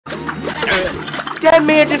That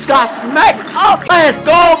man just got smacked up. Let's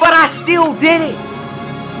go, but I still did it.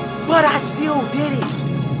 But I still did it.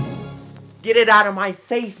 Get it out of my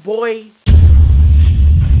face, boy.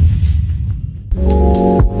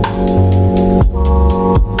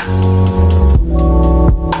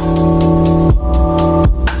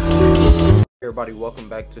 Everybody, welcome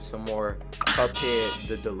back to some more Cuphead,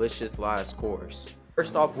 the delicious last course.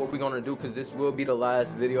 First off, what we're gonna do, because this will be the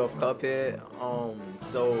last video of Cuphead,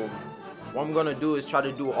 so what I'm gonna do is try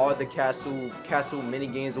to do all the castle mini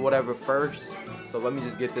games or whatever first. So let me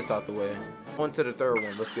just get this out the way. On to the third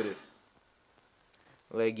one. Let's get it.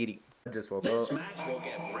 Let's get it. I just woke up.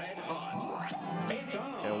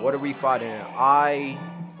 And what are we fighting? I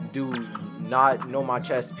do not know my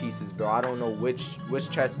chess pieces, bro. I don't know which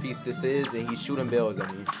chess piece this is, and he's shooting bells at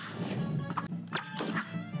me.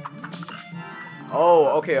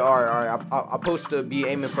 Oh, okay, alright. I'm supposed to be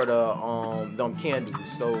aiming for the them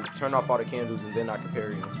candles. So turn off all the candles and then I can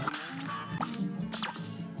parry him.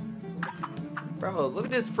 Bro, look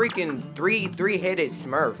at this freaking three-headed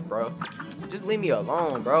Smurf, bro. Just leave me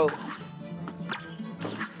alone, bro.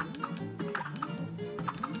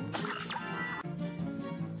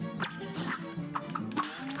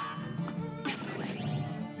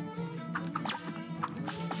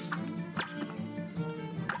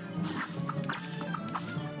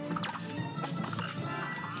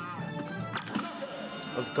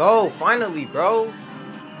 Let's go, finally, bro.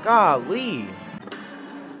 Golly.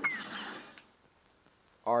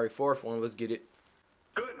 Alright, fourth one, let's get it.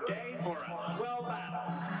 Good day for us. Well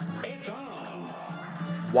battled. It's on.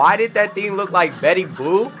 Why did that thing look like Betty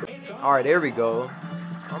Boo? Alright, there we go.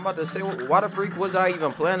 I'm about to say, why the freak was I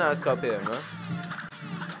even playing as Cuphead, man?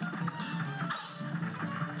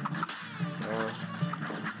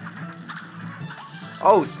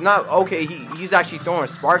 Oh, snap. Okay, he's actually throwing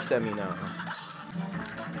sparks at me now.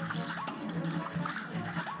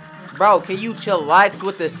 Bro, can you chillax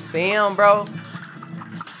with the spam, bro?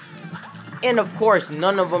 And of course,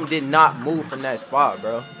 none of them did not move from that spot,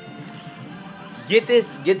 bro. Get this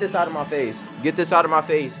out of my face. Get this out of my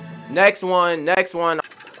face. Next one. Here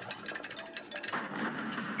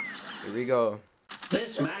we go.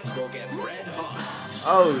 This match will get red hot.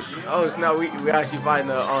 Oh, snap. We actually fighting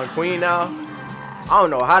the queen now. I don't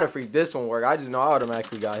know how to freak this one work. I just know I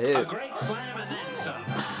automatically got hit. A great slam and then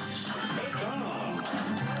some. It's on.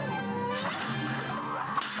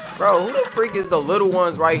 Bro, who the freak is the little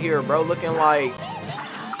ones right here, bro? Looking like,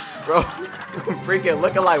 bro, freaking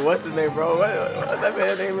looking like, what's his name, bro? What that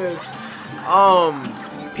man's name is?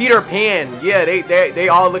 Peter Pan. Yeah, they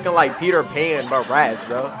all looking like Peter Pan, but rats,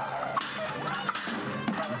 bro.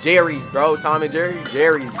 Jerry's, bro. Tom and Jerry.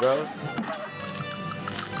 Jerry's, bro.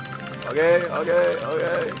 Okay.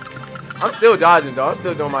 I'm still dodging, though. I'm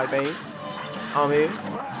still doing my thing. I'm here.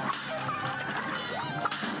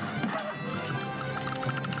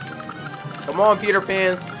 Come on, Peter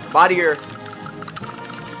Pans. Body here.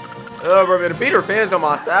 Bro, man, the Peter Pans on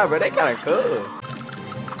my side, bro. They kind of cool.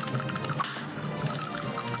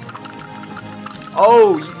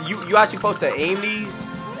 Oh, you actually supposed to aim these?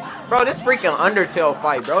 Bro, this freaking Undertale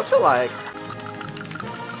fight, bro. Chillax.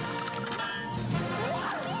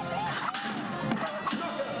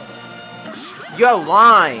 You're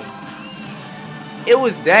lying. It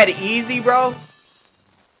was that easy, bro?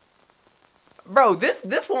 Bro,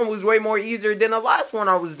 this one was way more easier than the last one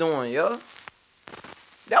I was doing, yo.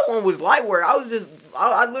 That one was light work.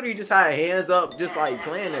 I literally just had hands up, just like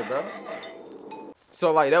playing it, bro.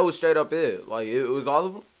 So like that was straight up it. Like it was all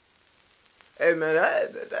of them. Hey man,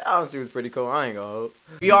 that honestly was pretty cool. I ain't gonna hold.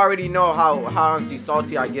 We already know how honestly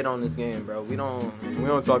salty I get on this game, bro. We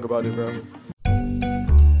don't talk about it, bro.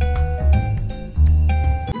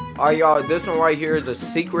 Alright, y'all. This one right here is a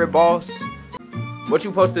secret boss. What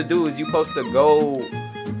you supposed to do is you supposed to go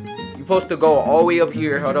all the way up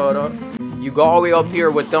here. Hold on. You go all the way up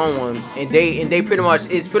here with them one, and they pretty much,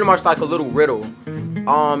 it's pretty much like a little riddle.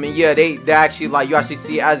 And yeah, they actually, like, you actually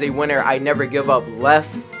see as a winner, I never give up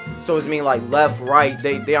left. So it's mean like left, right.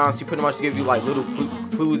 They honestly pretty much give you like little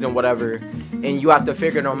clues and whatever, and you have to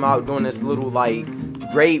figure them out doing this little like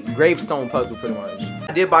gravestone puzzle pretty much.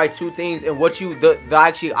 I did buy two things, and what the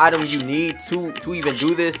actual item you need to even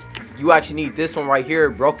do this, you actually need this one right here,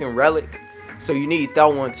 broken relic. So you need that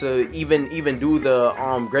one to even do the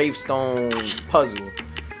gravestone puzzle.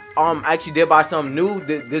 I actually did buy something new.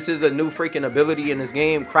 This is a new freaking ability in this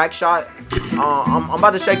game, crack shot. I'm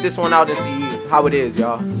about to check this one out and see how it is,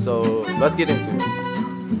 y'all. So let's get into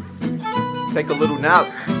it. Take a little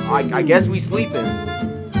nap. I guess we sleeping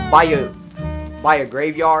by a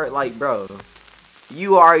graveyard, like, bro.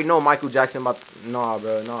 You already know Michael Jackson about. Nah,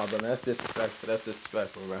 bro. That's disrespectful. That's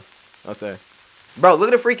disrespectful, bro. I'll say. Bro,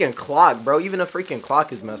 look at the freaking clock, bro. Even the freaking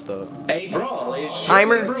clock is messed up. A brawl is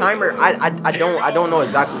Timer. I don't know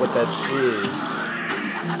exactly what that is.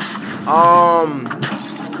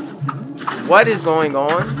 What is going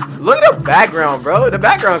on? Look at the background, bro. The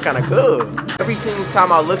background kind of cool. Every single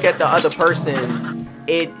time I look at the other person,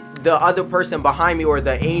 the other person behind me or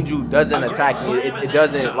the angel doesn't attack me. It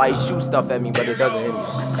doesn't like shoot stuff at me, but it doesn't hit me.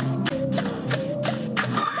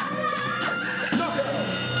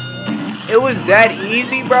 It was that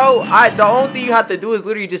easy, bro. The only thing you have to do is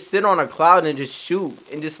literally just sit on a cloud and just shoot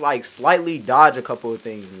and just like slightly dodge a couple of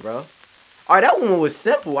things, bro. Alright, that one was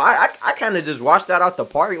simple. I kind of just watched that out the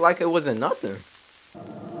park like it wasn't nothing.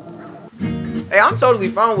 Hey, I'm totally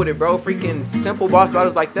fine with it, bro. Freaking simple boss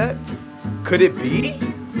battles like that. Could it be?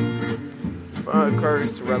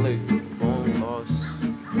 Curse, relic, bone loss.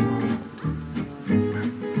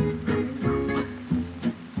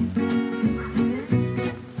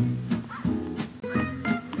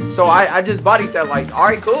 So I just bodied that like,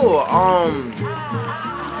 alright, cool.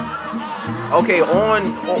 Okay,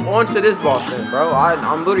 on to this boss then, bro.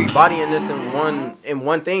 I'm literally bodying this in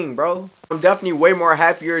one thing, bro. I'm definitely way more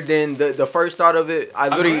happier than the first start of it.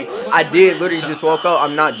 I did literally just woke up.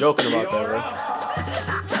 I'm not joking about that, bro.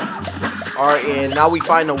 Alright, and now we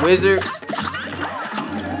find a wizard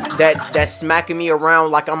that's smacking me around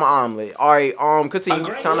like I'm an omelet. Alright,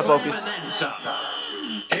 continue. Time to focus.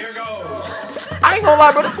 Here goes. I ain't gonna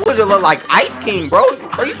lie, bro. This wizard look like Ice King, bro.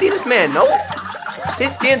 Bro, you see this man nose?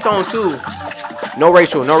 His skin tone too. No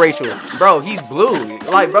racial, no racial. Bro, he's blue.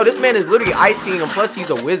 Like, bro, this man is literally Ice King, and plus he's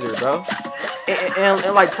a wizard, bro. And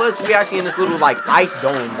like, plus we actually in this little like ice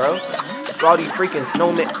dome, bro. For all these freaking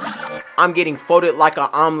snowmen. I'm getting folded like an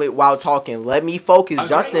omelet while talking. Let me focus,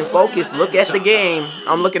 Justin. Focus. Look at the game.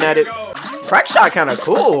 I'm looking at it. Crack shot kind of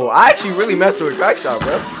cool. I actually really messed with crack shot,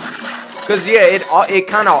 bro. Cause yeah, it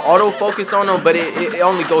kind of auto focus on them, but it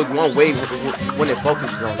only goes one way when it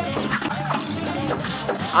focuses on them.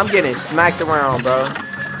 I'm getting smacked around, bro.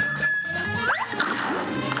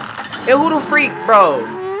 Hey, who the freak, bro?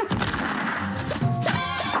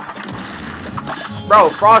 Bro,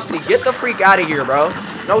 Frosty, get the freak out of here, bro.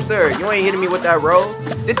 No, sir, you ain't hitting me with that roll.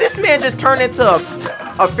 Did this man just turn into a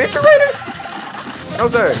refrigerator? No,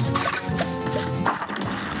 sir.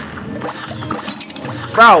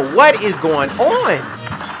 Bro, what is going on?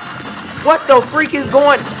 What the freak is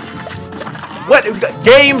going? What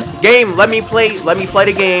game? Let me play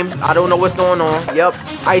the game. I don't know what's going on. Yep,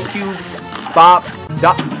 ice cubes, bop,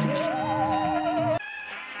 dop.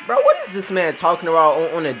 Bro, what is this man talking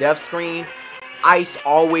about on the death screen? Ice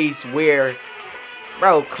always where,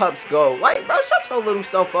 bro, cups go. Like, bro, shut your little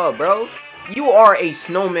self up, bro. You are a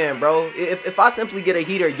snowman, bro. If I simply get a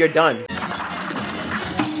heater, you're done.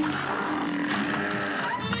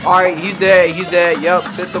 Alright, he's dead. Yep,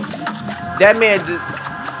 sit the. That man just.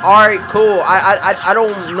 Alright, cool. I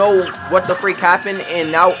don't know what the freak happened,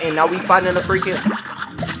 and now we finding the freaking.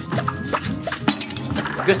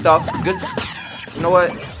 Good stuff. Good. You know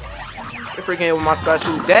what? You're freaking with my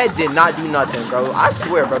special. That did not do nothing, bro. I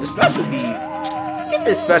swear, bro. The special be. Get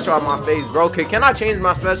this special out of my face, bro. Can I change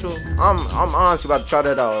my special? I'm honestly about to try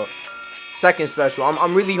that out. Second special.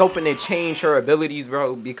 I'm really hoping they change her abilities,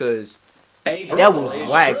 bro, because that was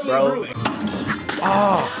whack, bro.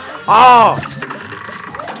 Oh.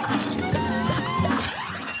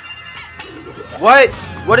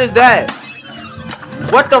 What is that?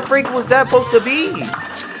 What the freak was that supposed to be?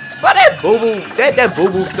 But that boo-boo, that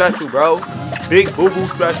boo-boo special, bro. Big boo-boo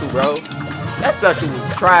special, bro. That special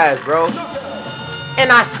was trash, bro.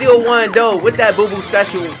 And I still won, though, with that boo-boo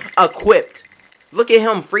special equipped. Look at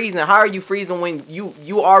him freezing. How are you freezing when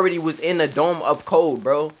you already was in a dome of cold,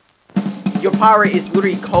 bro? Your power is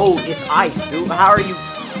literally cold. It's ice, dude. How are you?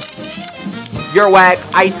 You're whack.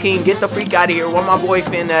 Ice King, get the freak out of here. Where my boy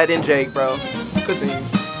Finn at and Jake, bro. Continue.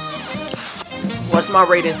 What's my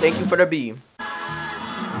rating? Thank you for the B.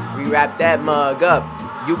 We wrap that mug up.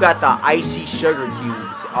 You got the icy sugar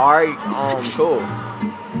cubes. Alright, cool.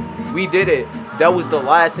 We did it. That was the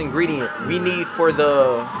last ingredient we need for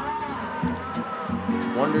the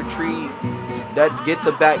Wonder Tree. That get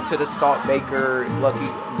the back to the Salt Baker. Lucky,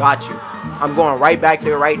 got you. I'm going right back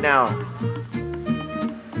there right now.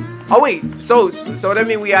 Oh wait, so that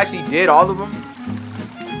means we actually did all of them?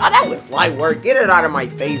 Oh, that was light work. Get it out of my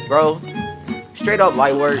face, bro. Straight up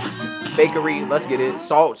light work. Bakery, let's get it.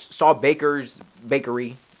 Salt Baker's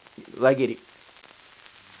Bakery. Let's get it.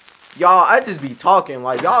 Y'all, I just be talking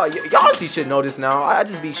like y'all see should know this now. I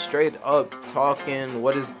just be straight up talking.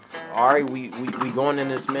 What is alright, we going in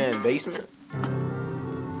this man's basement?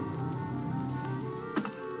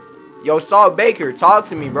 Yo, Salt Baker, talk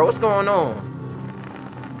to me, bro. What's going on?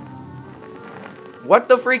 What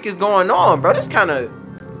the freak is going on, bro? This kind of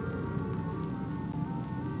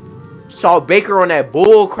Salt Baker on that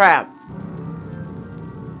bull crap.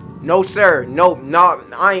 No, sir. No,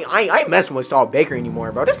 I ain't messing with Salt Baker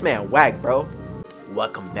anymore, bro. This man whack, bro.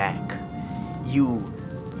 Welcome back. You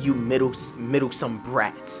middlesome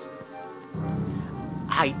brats.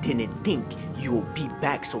 I didn't think you would be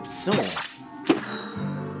back so soon.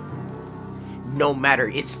 No matter,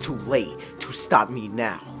 it's too late to stop me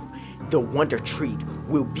now. The Wonder Treat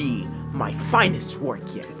will be my finest work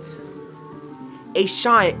yet. A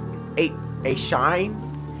shame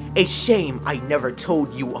I never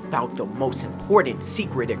told you about the most important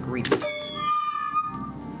secret ingredient.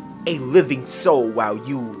 A living soul while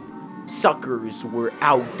you suckers were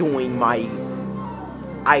out doing my...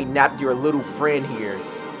 I napped your little friend here.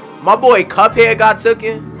 My boy Cuphead got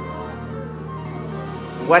taken.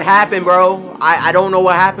 What happened, bro? I don't know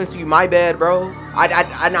what happened to you. My bad, bro. I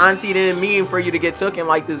honestly didn't mean for you to get taken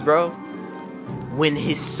like this, bro. When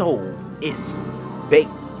his soul is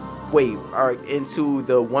baked... Wait, into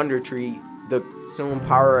the Wonder Tree, the soon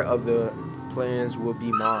power of the plans will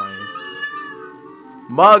be mine.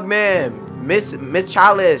 Mugman, Miss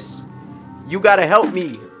Chalice, you gotta help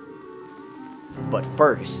me. But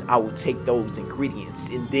first, I will take those ingredients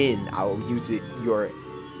and then I'll use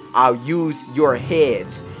your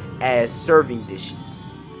heads as serving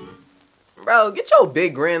dishes. Bro, get your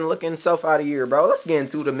big grin looking self out of here, bro. Let's get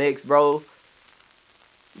into the mix, bro.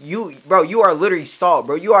 You are literally salt,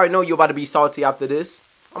 bro. You already know you're about to be salty after this.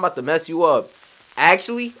 I'm about to mess you up.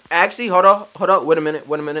 Actually, hold up. Wait a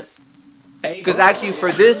minute. Because actually,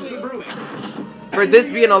 for this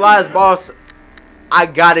being the last boss, I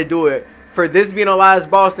gotta do it. For this being the last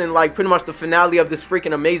boss and like pretty much the finale of this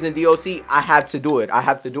freaking amazing DLC, I have to do it. I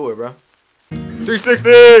have to do it, bro.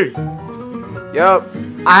 360. Yup.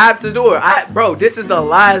 I have to do it. Bro, this is the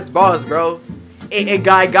last boss, bro. It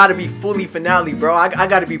gotta be fully finale, bro. I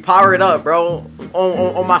gotta be powered up, bro.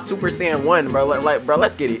 On my Super Saiyan 1, bro. Bro,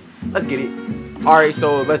 let's get it. Alright,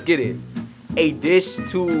 so let's get it. A dish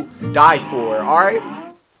to die for. Alright.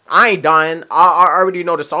 I ain't dying. I already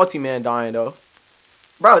know the Salty Man dying, though.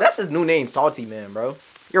 Bro, that's his new name, Salty Man, bro.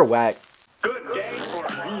 You're whack.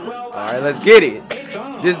 Alright, let's get it.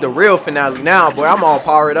 This is the real finale now, boy. I'm all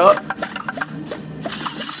powered up.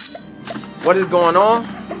 What is going on?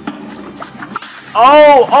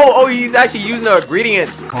 Oh, he's actually using the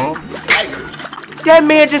ingredients. Huh? That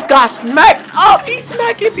man just got smacked up. He's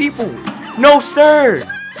smacking people. No, sir.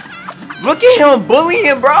 Look at him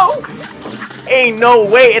bullying, bro. Ain't no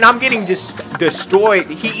way. And I'm getting just destroyed.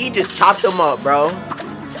 He just chopped him up, bro.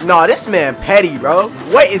 No, this man petty, bro.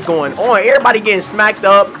 What is going on? Everybody getting smacked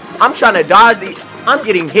up. I'm trying to dodge I'm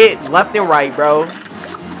getting hit left and right, bro.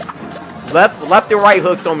 Left and right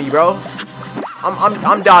hooks on me, bro.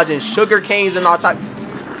 I'm dodging sugar canes and all type.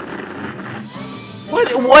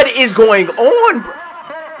 What is going on, bro?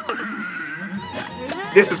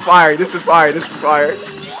 This is fire. Oh, this is freaking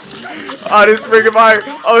fire.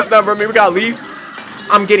 Oh, it's not, bro. We got leaves.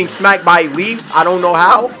 I'm getting smacked by leaves. I don't know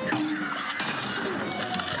how.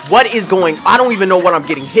 What is going? I don't even know what I'm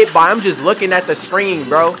getting hit by. I'm just looking at the screen,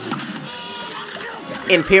 bro.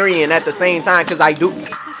 And parrying at the same time, because I do.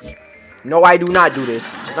 No, I do not do this.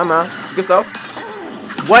 Come on. Good stuff.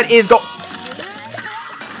 What is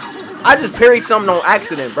I just parried something on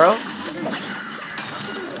accident, bro.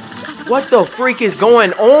 What the freak is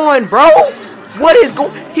going on, bro? What is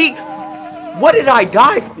what did I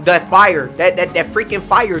die from? That fire. That freaking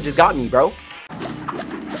fire just got me, bro.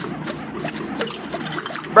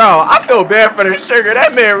 Bro, I feel bad for the sugar.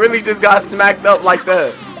 That man really just got smacked up like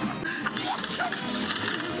that.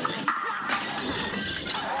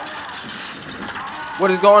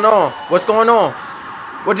 What is going on? What's going on?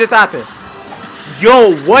 What just happened?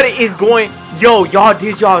 Yo, what is going... Yo, y'all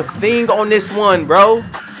did y'all thing on this one, bro.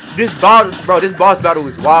 This boss battle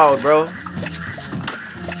was wild, bro.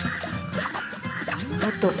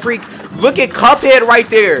 What the freak? Look at Cuphead right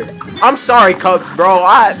there. I'm sorry, Cups, bro.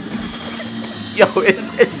 Yo,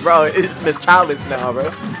 it's Miss Chalice now,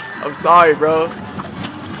 bro. I'm sorry, bro.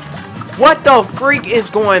 What the freak is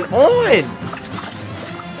going on?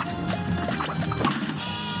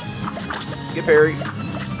 Get parried.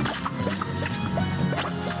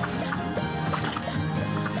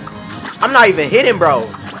 I'm not even hitting, bro.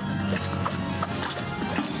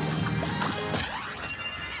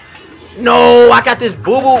 No, I got this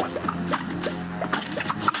boo-boo.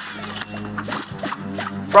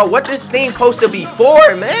 Bro, what this thing supposed to be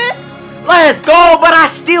for, man? Let's go, but I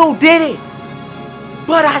still did it.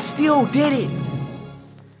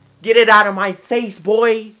 Get it out of my face,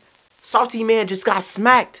 boy. Salty Man just got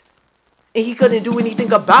smacked. And he couldn't do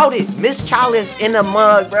anything about it. Miss Chalice in a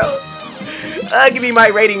mug, bro. Give me my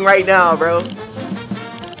rating right now, bro.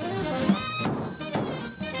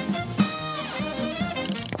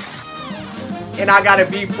 And I got a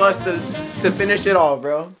B+ to finish it off,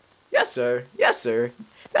 bro. Yes, sir. Yes, sir.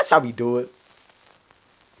 That's how we do it.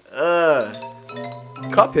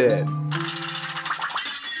 Cuphead.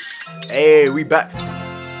 Hey, we back.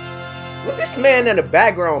 Look at this man in the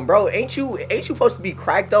background, bro. Ain't you supposed to be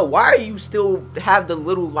cracked up? Why are you still have the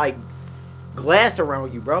little like glass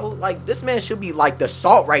around you, bro? Like this man should be like the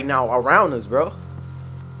salt right now around us, bro.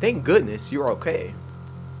 Thank goodness you're okay.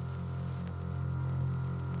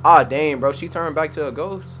 Ah, dang, bro. She turned back to a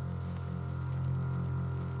ghost.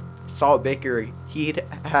 Salt Bakery. He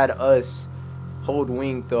had us hold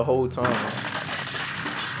wing the whole time.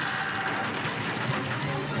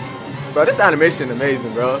 Bro, this animation is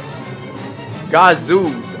amazing, bro.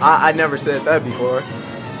 Gazooz. I never said that before.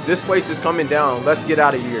 This place is coming down. Let's get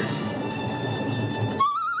out of here.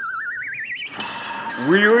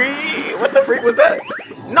 Wee. What the freak was that?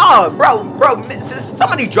 Nah, bro,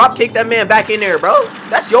 somebody drop kick that man back in there, bro.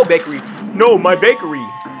 That's your bakery. No, my bakery.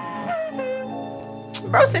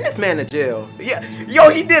 Bro, send this man to jail. Yeah, yo,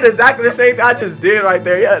 he did exactly the same thing I just did right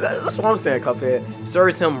there. Yeah, that's what I'm saying, Cuphead.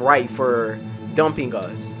 Serves him right for dumping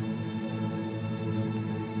us.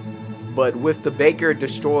 But with the baker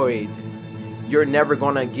destroyed, you're never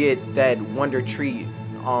gonna get that wonder treat.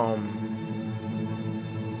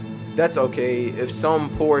 That's okay. If some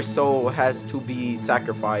poor soul has to be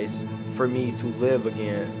sacrificed for me to live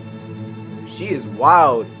again. She is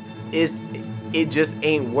wild. It just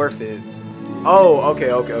ain't worth it. Oh, okay.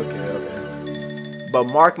 But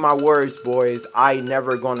mark my words, boys, I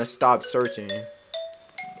never gonna stop searching.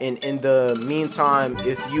 And in the meantime,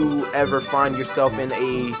 if you ever find yourself in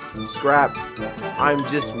a scrap, I'm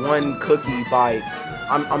just one cookie by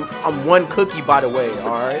I'm one cookie by the way,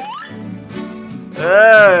 alright?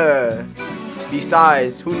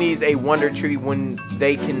 Besides, who needs a wonder tree when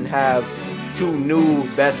they can have two new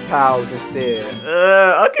best pals instead?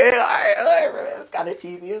 Okay, alright, bro. It's kinda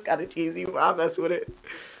cheesy, but I'll mess with it.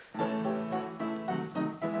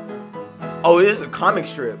 Oh, this is a comic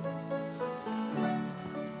strip.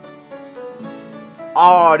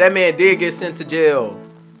 Oh, that man did get sent to jail.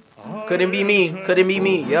 Couldn't be me.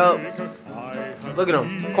 Yup. Look at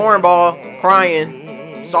him. Cornball.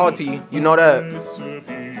 Crying. Salty. You know that.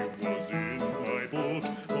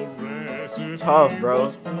 Tough,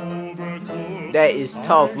 bro. That is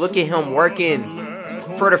tough. Look at him working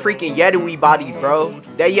for the freaking Yeti body, bro.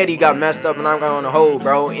 That Yeti got messed up and I'm going to hold,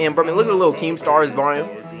 bro. And, bro, look at the little Keemstar's volume.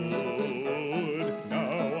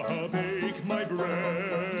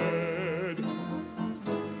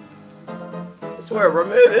 I swear, bro,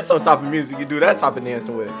 man, it's some type of music you do that type of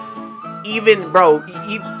dancing with. Even, bro,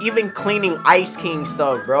 even cleaning Ice King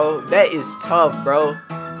stuff, bro. That is tough, bro.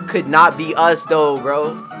 Could not be us, though,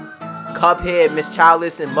 bro. Cuphead, Miss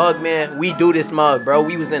Chalice, and Mugman, we do this mug, bro.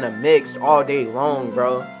 We was in a mix all day long,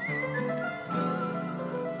 bro.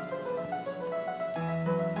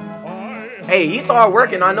 Hey, he saw it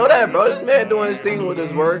working. I know that, bro. This man doing his thing with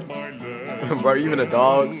his work. Bro, even the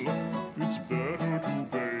dogs.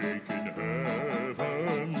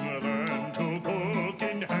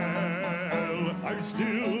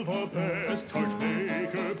 Still the best tart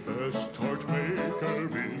maker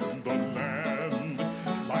in the land.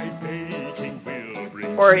 My baking will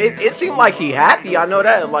bring. Or it seemed like he happy. I know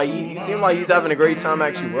that. Like he seemed like he's having a great time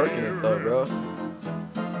actually working and stuff, bro.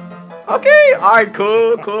 Okay, all right,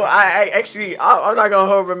 cool. I'm not gonna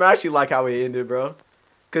hold, but I actually like how it ended, bro.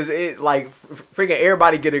 Cause it like freaking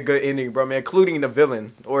everybody get a good ending, bro, man, including the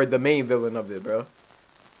villain or the main villain of it, bro.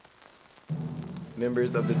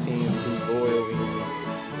 Members of the team whose loyal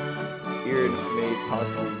ear made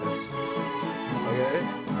possible this. Okay.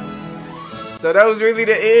 So that was really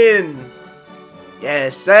the end.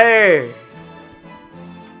 Yes, sir.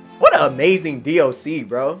 What an amazing DLC,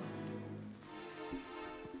 bro.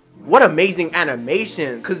 What amazing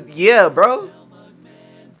animation. Cause yeah, bro.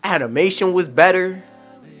 Animation was better.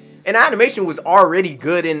 And animation was already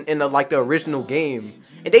good in the like the original game.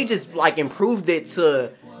 And they just like improved it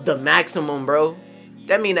to the maximum, bro.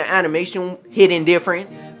 That mean the animation hitting different.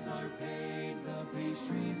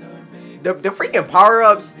 The freaking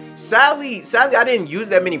power-ups. Sadly, I didn't use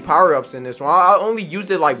that many power-ups in this one. I only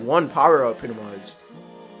used it like one power-up pretty much.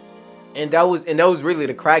 And that was really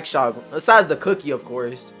the crack shot. Besides the cookie, of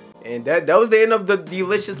course. And that was the end of the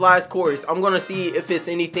delicious last course. I'm gonna see if it's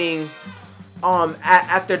anything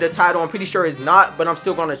after the title. I'm pretty sure it's not, but I'm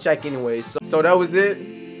still gonna check anyway. So that was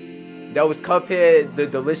it. That was Cuphead, the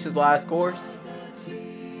delicious last course.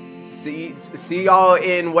 see y'all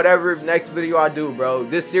in whatever next video I do, bro.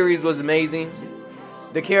 This series was amazing.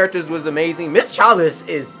 The characters was amazing. Miss Chalice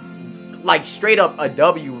is like straight up a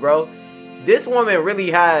W, bro. This woman really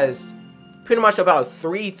has pretty much about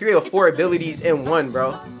three or four abilities in one,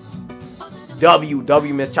 bro.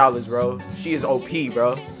 W Miss Chalice, bro. She is OP,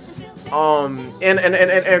 bro. And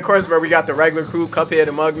of course, bro, we got the regular crew, Cuphead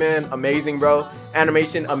and Mugman, amazing, bro.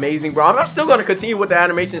 Animation, amazing, bro. I'm still gonna continue with the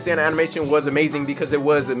animation, saying the animation was amazing because it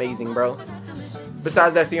was amazing, bro.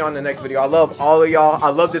 Besides that, see you on the next video. I love all of y'all. I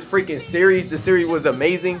love this freaking series. The series was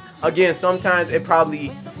amazing. Again, sometimes it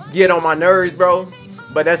probably get on my nerves, bro.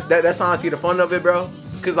 But that's honestly the fun of it, bro.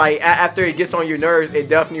 Cause like after it gets on your nerves, it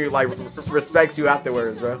definitely like respects you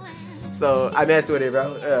afterwards, bro. So I mess with it,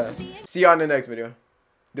 bro. See y'all in the next video.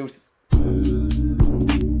 Deuces.